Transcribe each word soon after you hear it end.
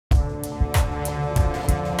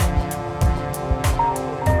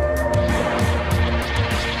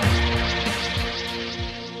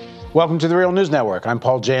Welcome to the Real News Network. I'm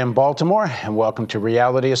Paul J. in Baltimore, and welcome to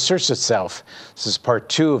Reality Asserts Itself. This is part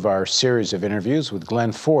 2 of our series of interviews with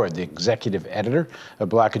Glen Ford, the executive editor of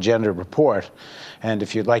Black Agenda Report. And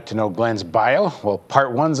if you'd like to know Glen's bio, well,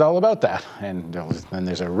 part 1's all about that. And then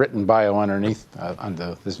there's a written bio underneath on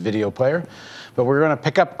this video player. But we're going to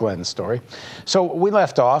pick up Glen's story. So we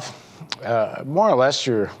left off, more or less,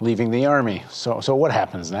 you're leaving the Army. So what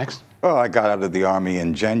happens next? Well, I got out of the Army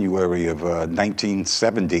in January of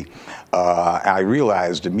 1970. I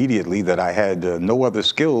realized immediately that I had no other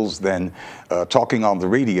skills than talking on the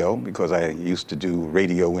radio, because I used to do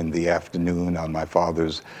radio in the afternoon on my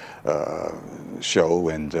father's show,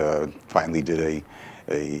 and finally did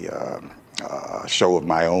a show of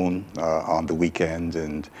my own on the weekend,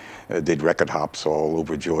 and did record hops all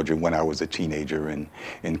over Georgia when I was a teenager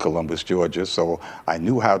in Columbus, Georgia. So I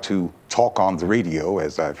knew how to talk on the radio,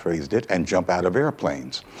 as I phrased it, and jump out of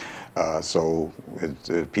airplanes. So it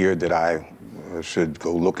appeared that I should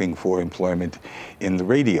go looking for employment in the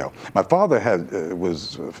radio. My father had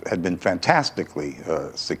been fantastically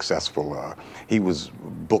successful. He was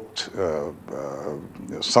booked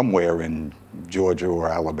somewhere in Georgia or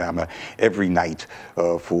Alabama every night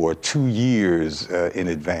for 2 years in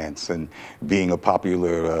advance. And being a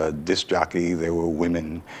popular disc jockey, there were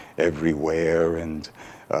women everywhere, and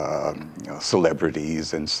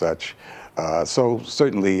celebrities and such. So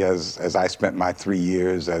certainly, as I spent my 3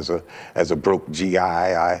 years as a broke GI,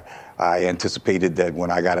 I anticipated that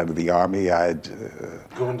when I got out of the Army, I'd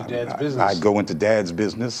go into Dad's business. I'd go into Dad's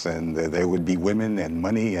business, and there would be women and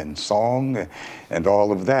money and song and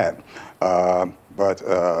all of that. But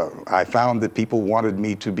I found that people wanted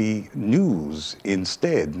me to be news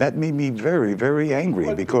instead. That made me very, very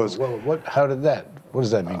angry, because how did that? What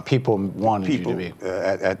does that mean? People wanted you to be?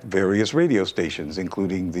 At various radio stations,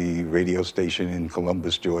 including the radio station in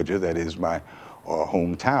Columbus, Georgia, that is my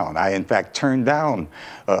hometown. I, in fact, turned down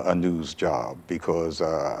a news job because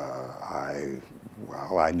I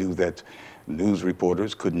knew that news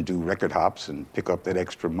reporters couldn't do record hops and pick up that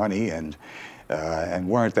extra money, and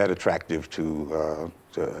weren't that attractive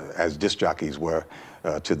as disc jockeys were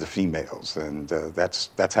to the females. And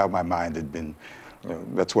that's how my mind had been.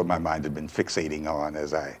 That's what my mind had been fixating on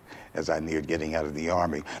as I neared getting out of the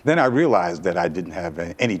Army. Then I realized that I didn't have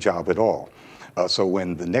any job at all. So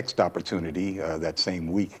when the next opportunity that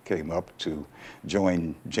same week came up to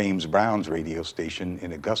join James Brown's radio station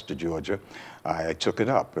in Augusta, Georgia, I took it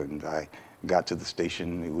up, and I got to the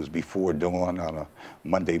station. It was before dawn on a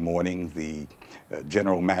Monday morning. The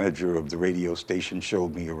general manager of the radio station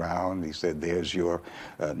showed me around. He said, "There's your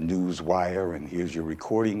news wire, and here's your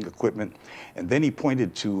recording equipment." And then he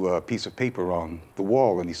pointed to a piece of paper on the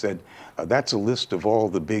wall, and he said, "That's a list of all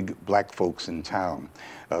the big black folks in town.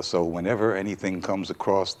 So whenever anything comes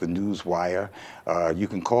across the news wire, you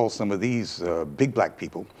can call some of these big black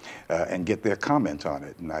people and get their comment on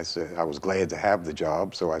it." And I said, I was glad to have the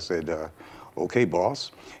job, so I said, "Okay,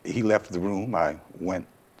 boss." He left the room. I went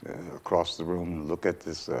across the room and looked at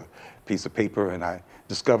this piece of paper, and I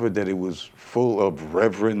discovered that it was full of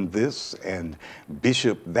Reverend this and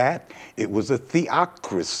Bishop that. It was a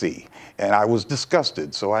theocracy, and I was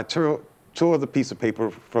disgusted. So I tore the piece of paper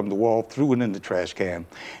from the wall, threw it in the trash can,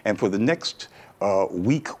 and for the next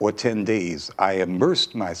week or 10 days, I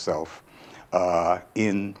immersed myself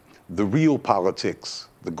in the real politics,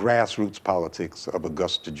 the grassroots politics of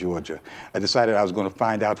Augusta, Georgia. I decided I was going to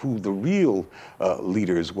find out who the real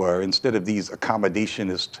leaders were, instead of these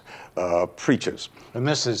accommodationist preachers. And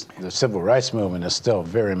this is, the civil rights movement is still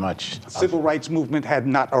very much... The civil rights movement had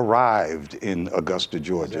not arrived in Augusta,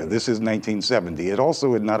 Georgia. This is 1970. It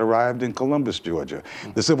also had not arrived in Columbus, Georgia.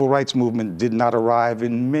 The civil rights movement did not arrive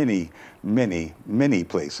in many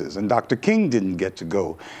places. And Dr. King didn't get to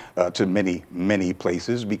go to many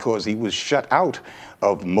places, because he was shut out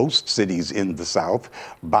of most cities in the South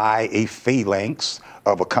by a phalanx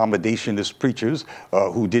of accommodationist preachers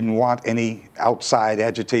who didn't want any outside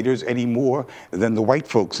agitators any more than the white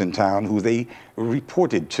folks in town who they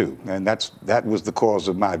reported to. And that was the cause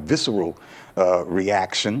of my visceral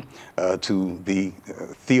reaction to the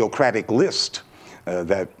theocratic list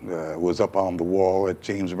that was up on the wall at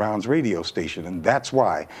James Brown's radio station. And that's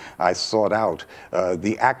why I sought out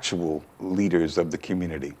the actual leaders of the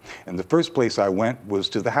community. And the first place I went was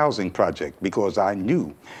to the housing project, because I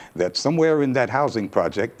knew that somewhere in that housing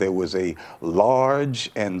project there was a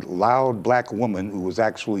large and loud black woman who was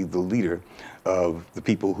actually the leader of the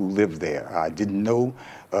people who lived there. I didn't know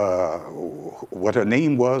what her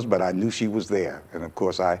name was, but I knew she was there. And of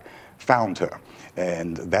course I found her.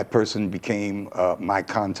 And that person became my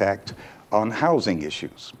contact on housing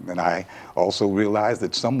issues. And I also realized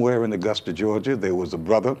that somewhere in Augusta, Georgia, there was a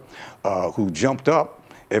brother who jumped up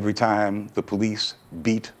every time the police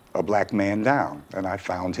beat a black man down. And I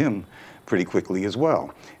found him pretty quickly as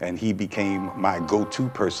well. And he became my go-to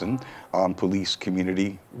person on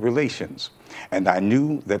police-community relations. And I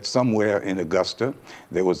knew that somewhere in Augusta,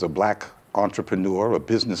 there was a black entrepreneur, a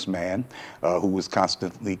businessman, who was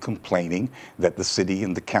constantly complaining that the city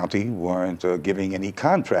and the county weren't giving any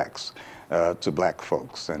contracts to black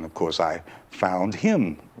folks. And of course, I found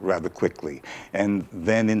him rather quickly, and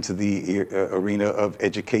then into the arena of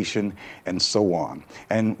education and so on.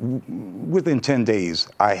 And within 10 days,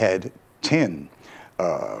 I had 10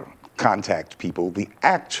 contact people, the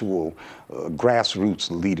actual grassroots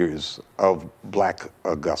leaders of Black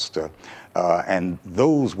Augusta. And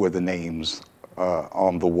those were the names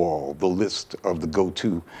on the wall, the list of the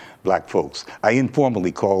go-to black folks. I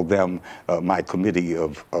informally called them my committee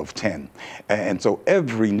of 10. And so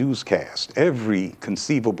every newscast, every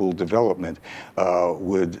conceivable development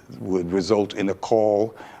would result in a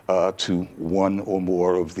call to one or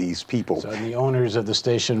more of these people. So the owners of the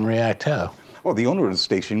station react how? Well, the owner of the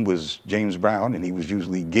station was James Brown, and he was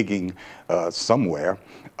usually gigging somewhere.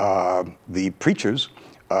 The preachers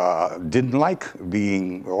didn't like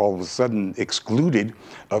being all of a sudden excluded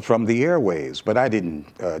from the airwaves, but I didn't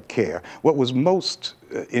care. What was most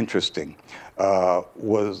interesting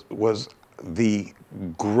was the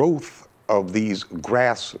growth of these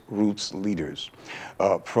grassroots leaders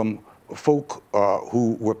from folk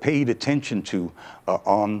who were paid attention to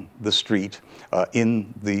on the street,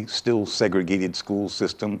 in the still segregated school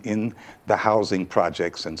system, in the housing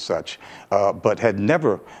projects and such, but had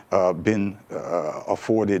never been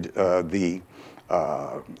afforded a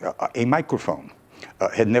microphone,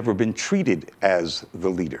 had never been treated as the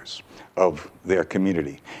leaders of their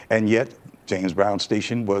community. And yet, James Brown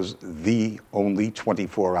Station was the only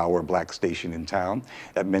 24-hour black station in town.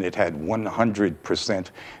 That meant it had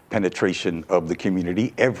 100% penetration of the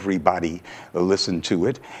community. Everybody listened to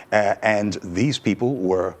it. And these people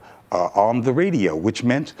were on the radio, which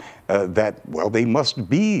meant that, well, they must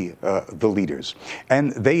be the leaders.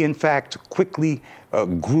 And they, in fact, quickly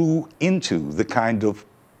grew into the kind of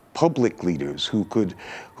public leaders who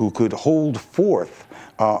could hold forth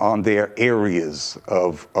on their areas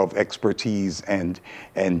of expertise and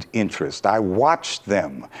interest. I watched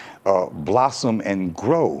them blossom and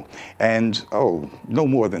grow. And no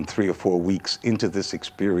more than 3 or 4 weeks into this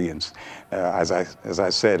experience, as I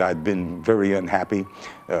said, I'd been very unhappy,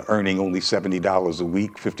 earning only $70 a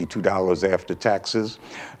week, $52 after taxes,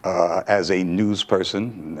 as a news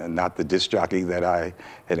person, not the disc jockey that I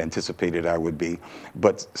had anticipated I would be,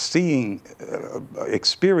 but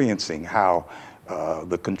experiencing how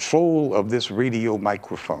the control of this radio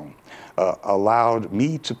microphone allowed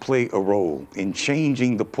me to play a role in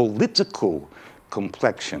changing the political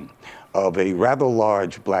complexion of a rather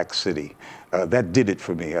large black city. That did it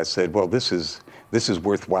for me. I said, well, this is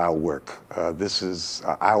worthwhile work.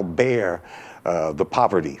 I'll bear the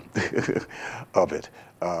poverty of it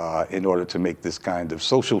in order to make this kind of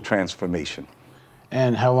social transformation.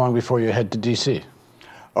 And how long before you head to D.C.?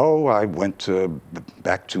 Oh, I went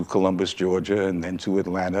back to Columbus, Georgia, and then to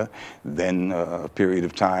Atlanta, then a period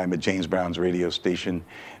of time at James Brown's radio station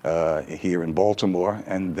here in Baltimore,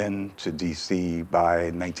 and then to D.C.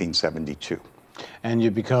 by 1972. And you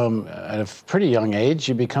become, at a pretty young age,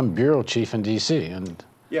 you become bureau chief in D.C. And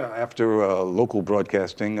yeah, after local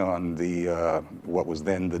broadcasting on the what was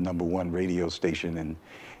then the #1 radio station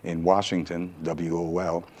in Washington,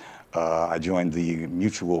 WOL, I joined the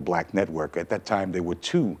Mutual Black Network. At that time, there were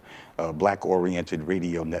 2 black-oriented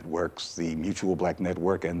radio networks, the Mutual Black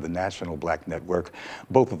Network and the National Black Network.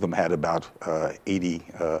 Both of them had about 80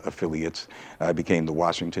 affiliates. I became the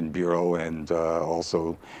Washington Bureau and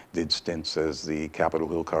also did stints as the Capitol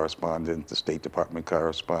Hill correspondent, the State Department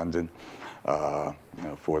correspondent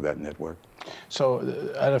for that network. so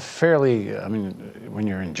at a fairly, I mean, when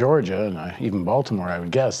you're in Georgia, and even Baltimore, I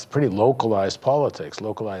would guess, pretty localized politics,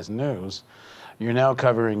 localized news, you're now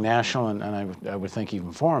covering national and I would think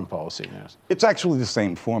even foreign policy news. It's actually the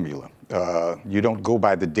same formula. You don't go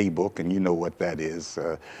by the day book, and you know what that is.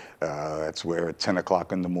 That's where at 10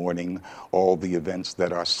 o'clock in the morning, all the events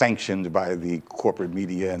that are sanctioned by the corporate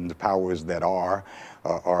media and the powers that are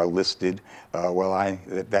listed.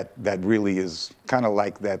 That really is kind of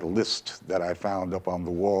like that list that I found up on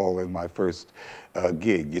the wall in my first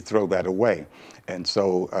gig. You throw that away. And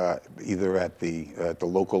so either at the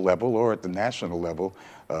local level or at the national level,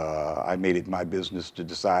 I made it my business to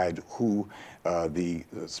decide who the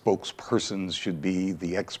spokespersons should be,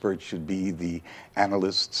 the experts should be, the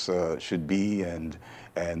analysts should be, and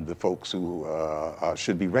the folks who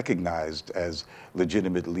should be recognized as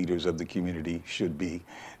legitimate leaders of the community should be.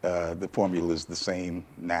 The formula is the same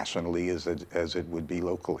nationally as it would be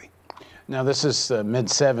locally. Now, this is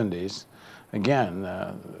mid-'70s. Again,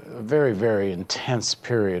 a very, very intense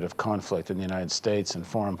period of conflict in the United States and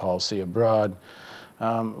foreign policy abroad.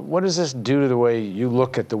 What does this do to the way you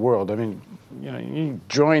look at the world? I mean, you know, you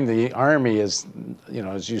joined the Army as, you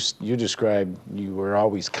know, as you described, you were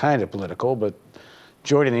always kind of political, but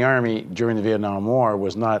joining the Army during the Vietnam War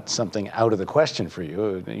was not something out of the question for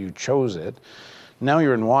you. You chose it. Now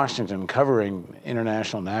you're in Washington covering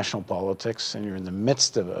international, national politics, and you're in the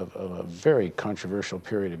midst of a very controversial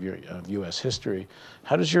period of U.S. history.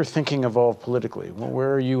 How does your thinking evolve politically? Well,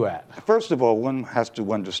 where are you at? First of all, one has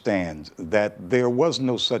to understand that there was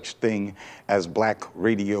no such thing as black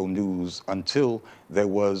radio news until there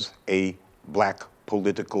was a black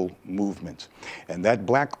political movement. And that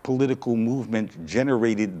black political movement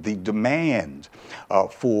generated the demand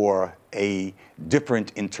for a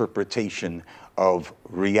different interpretation of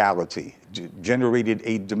reality, generated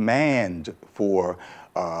a demand for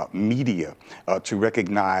media to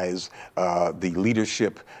recognize the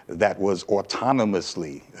leadership that was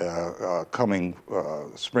autonomously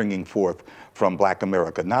springing forth from Black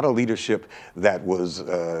America, not a leadership that was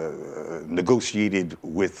negotiated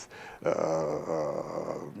with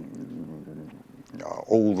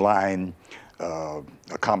old line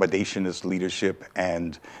accommodationist leadership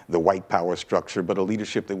and the white power structure, but a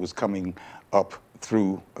leadership that was coming up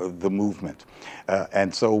through the movement.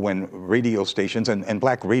 And so when radio stations and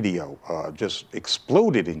black radio just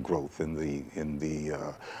exploded in growth in the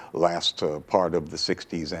last part of the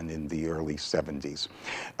 60s and in the early 70s.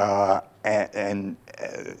 And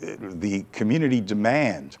the community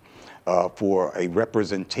demand for a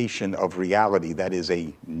representation of reality, that is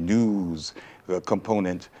a news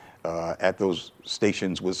component at those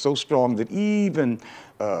stations, was so strong that even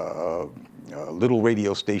little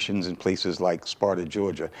radio stations in places like Sparta,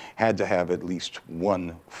 Georgia, had to have at least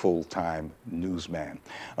one full-time newsman.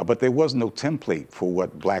 But there was no template for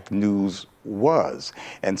what black news was.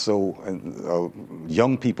 And so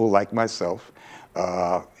young people like myself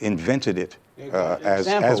invented it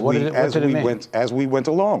as we went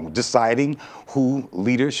along, deciding who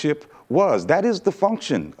leadership was. That is the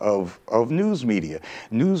function of news media.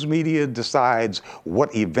 News media decides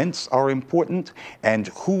what events are important and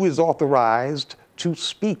who is authorized to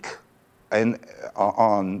speak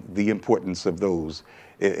on the importance of those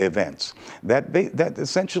events. That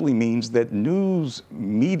essentially means that news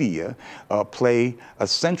media play a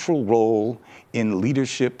central role in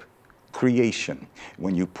leadership creation.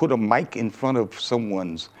 When you put a mic in front of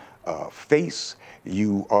someone's face,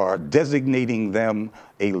 you are designating them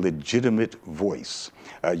a legitimate voice.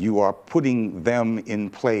 You are putting them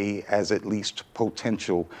in play as at least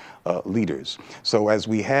potential leaders. So as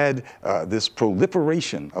we had this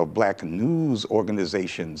proliferation of black news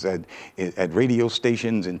organizations at radio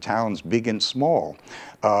stations in towns big and small,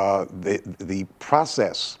 the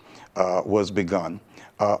process was begun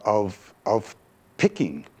of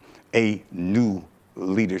picking a new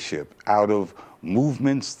leadership out of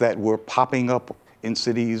movements that were popping up in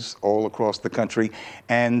cities all across the country,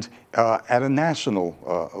 and at a national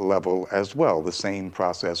level as well. The same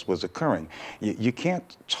process was occurring. You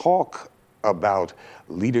can't talk about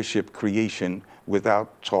leadership creation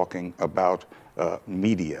without talking about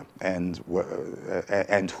media and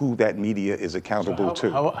who that media is accountable to.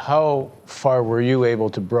 How far were you able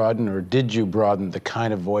to broaden, or did you broaden the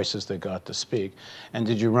kind of voices that got to speak? And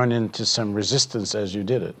did you run into some resistance as you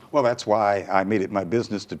did it? Well, that's why I made it my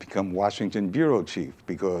business to become Washington bureau chief,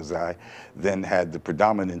 because I then had the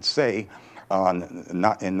predominant say on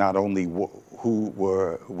not only who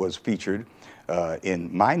was featured in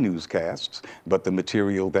my newscasts, but the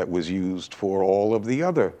material that was used for all of the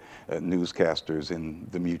other newscasters in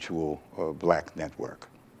the Mutual Black Network.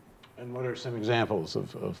 And what are some examples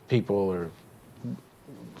of people, or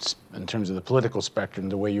in terms of the political spectrum,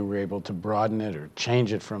 the way you were able to broaden it or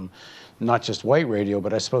change it from not just white radio,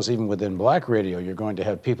 but I suppose even within black radio, you're going to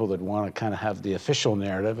have people that want to kind of have the official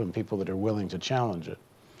narrative and people that are willing to challenge it?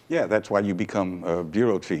 Yeah, that's why you become a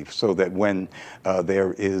bureau chief, so that when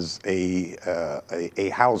there is a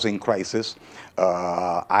housing crisis,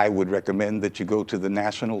 I would recommend that you go to the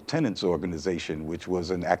National Tenants Organization, which was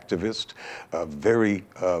an activist, very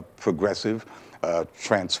progressive,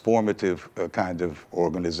 transformative kind of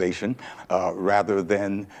organization, rather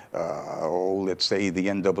than, let's say, the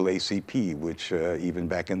NAACP, which even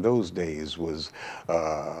back in those days was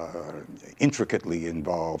intimately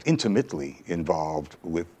involved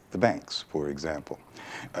with the banks, for example.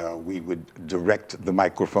 We would direct the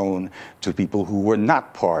microphone to people who were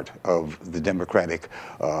not part of the Democratic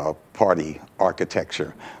Party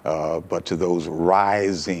architecture, but to those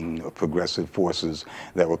rising progressive forces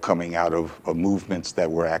that were coming out of movements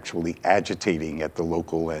that were actually agitating at the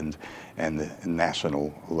local and the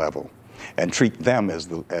national level, and treat them as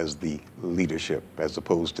the leadership, as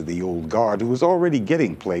opposed to the old guard, who was already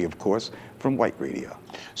getting play, of course, from white radio.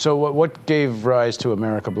 So what gave rise to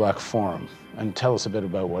America Black Forum? And tell us a bit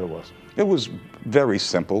about what it was. It was very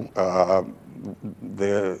simple.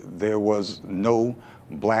 There was no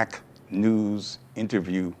black news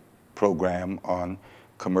interview program on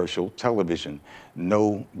commercial television,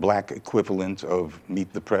 no black equivalent of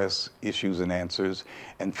Meet the Press, Issues and Answers,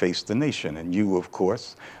 and Face the Nation. And you, of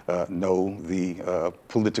course, know the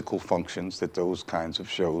political functions that those kinds of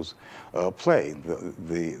shows play.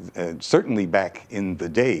 Certainly back in the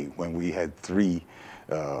day when we had three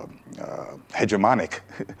hegemonic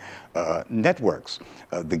networks.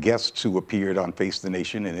 The guests who appeared on Face the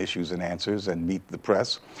Nation and Issues and Answers and Meet the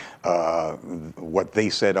Press, what they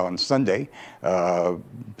said on Sunday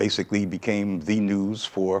basically became the news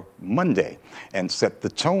for Monday and set the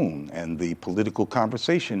tone and the political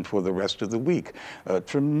conversation for the rest of the week.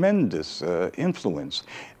 Tremendous influence.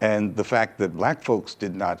 And the fact that black folks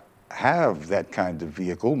did not have that kind of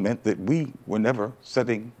vehicle meant that we were never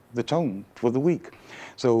setting the tone for the week.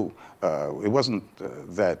 So it wasn't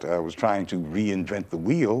that I was trying to reinvent the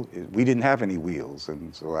wheel. We didn't have any wheels,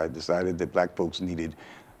 and so I decided that black folks needed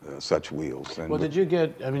such wheels. And well, did you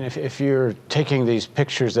get, I mean, if you're taking these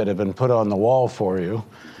pictures that have been put on the wall for you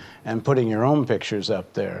and putting your own pictures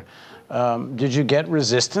up there, did you get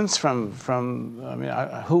resistance from I mean,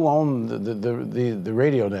 who owned the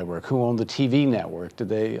radio network? Who owned the TV network? Did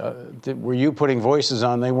they, were you putting voices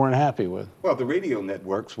on they weren't happy with? Well, the radio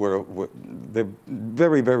networks they're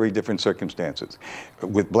very, very different circumstances.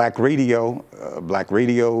 With black radio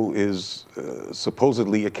is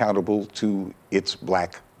supposedly accountable to its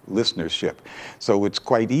black listenership. So it's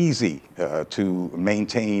quite easy to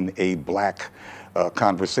maintain a black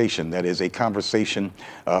conversation, that is a conversation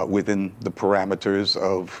within the parameters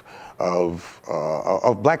of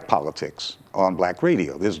black politics on black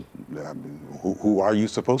radio. There's, who are you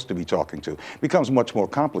supposed to be talking to? It becomes much more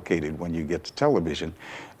complicated when you get to television,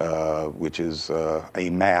 which is a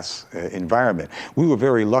mass environment. We were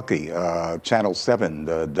very lucky. Channel 7,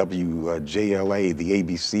 WJLA, the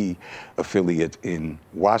ABC affiliate in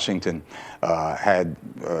Washington,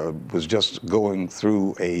 was just going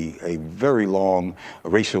through a very long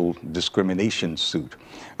racial discrimination suit,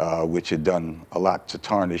 which had done a lot to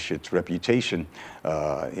tarnish its reputation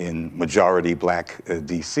in majority black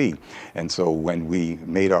DC. And so when we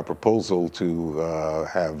made our proposal to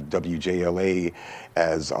have WJLA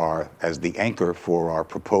as the anchor for our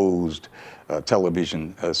proposed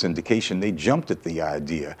television syndication, they jumped at the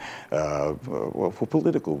idea, well, for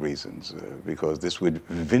political reasons, because this would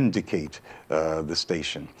vindicate the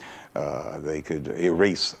station. They could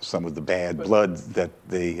erase some of the bad blood that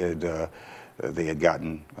they had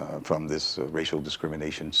gotten from this racial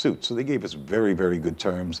discrimination suit. So they gave us very, very good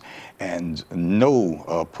terms and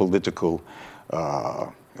no political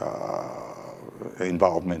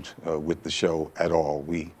involvement with the show at all.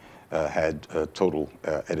 We had total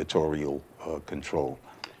editorial control.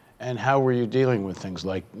 And how were you dealing with things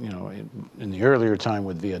like, you know, in the earlier time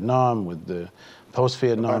with Vietnam, with the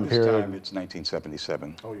post-Vietnam period? By this time, it's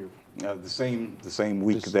 1977. Oh, the same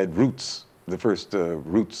week that Roots, the first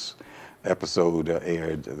Roots episode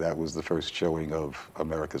aired, that was the first showing of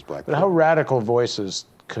America's Black Forum. But how radical voices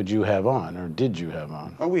could you have on, or did you have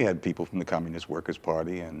on? Well, we had people from the Communist Workers'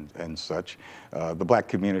 Party and such. The black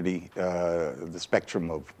community, the spectrum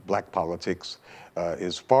of black politics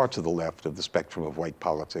is far to the left of the spectrum of white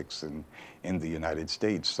politics in the United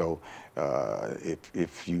States. So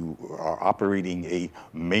if you are operating a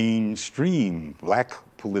mainstream black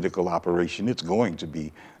political operation, it's going to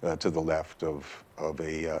be to the left of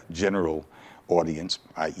a general audience,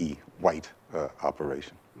 i.e. white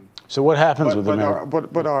operation. So what happens with America?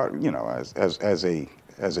 But our, you know, as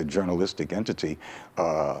a journalistic entity,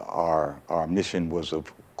 our mission was,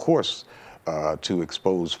 of course, to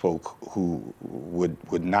expose folk who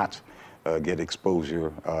would not get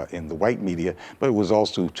exposure in the white media, but it was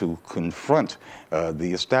also to confront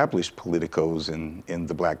the established politicos in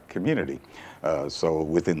the black community. So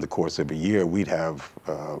within the course of a year, we'd have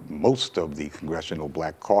most of the Congressional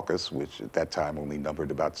Black Caucus, which at that time only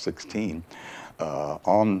numbered about 16,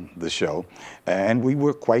 on the show, and we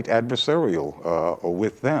were quite adversarial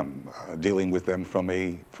with them, dealing with them from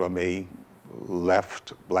a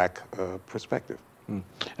left black perspective.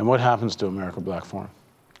 And what happens to America Black Forum?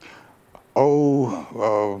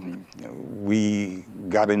 We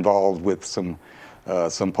got involved with some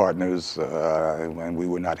partners, and we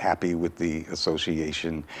were not happy with the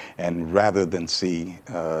association. And rather than see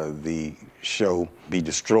the show be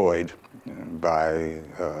destroyed by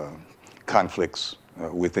conflicts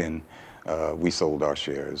within, we sold our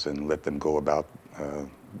shares and let them go about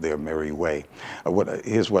their merry way.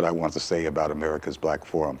 Here's what I want to say about America's Black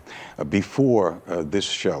Forum. Before this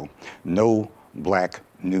show, no black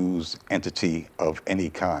news entity of any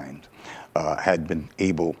kind had been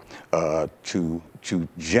able to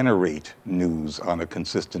generate news on a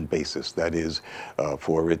consistent basis. That is,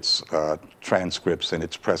 for its transcripts and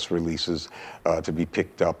its press releases to be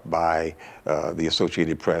picked up by the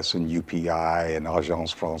Associated Press and UPI and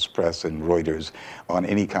Agence France Presse and Reuters on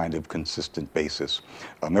any kind of consistent basis.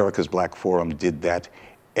 America's Black Forum did that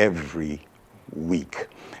every week.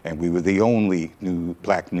 And we were the only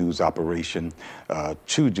black news operation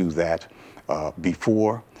to do that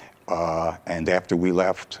before and after we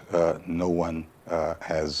left. No one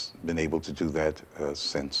has been able to do that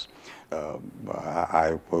since.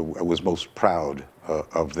 I was most proud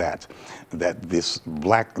of that this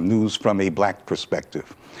black news from a black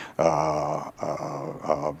perspective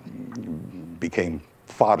became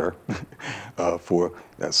fodder for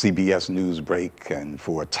CBS Newsbreak and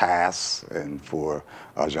for TASS and for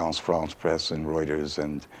Agence France Presse and Reuters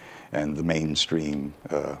and the mainstream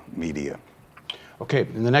media. Okay,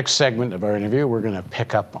 in the next segment of our interview, we're going to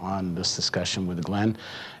pick up on this discussion with Glen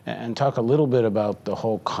and talk a little bit about the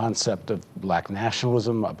whole concept of black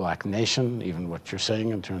nationalism, a black nation, even what you're saying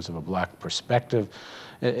in terms of a black perspective.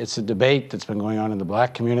 It's a debate that's been going on in the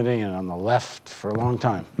black community and on the left for a long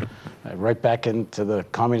time, right back into the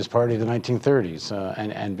Communist Party of the 1930s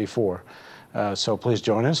and before. So please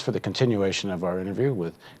join us for the continuation of our interview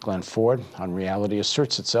with Glen Ford on Reality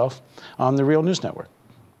Asserts Itself on the Real News Network.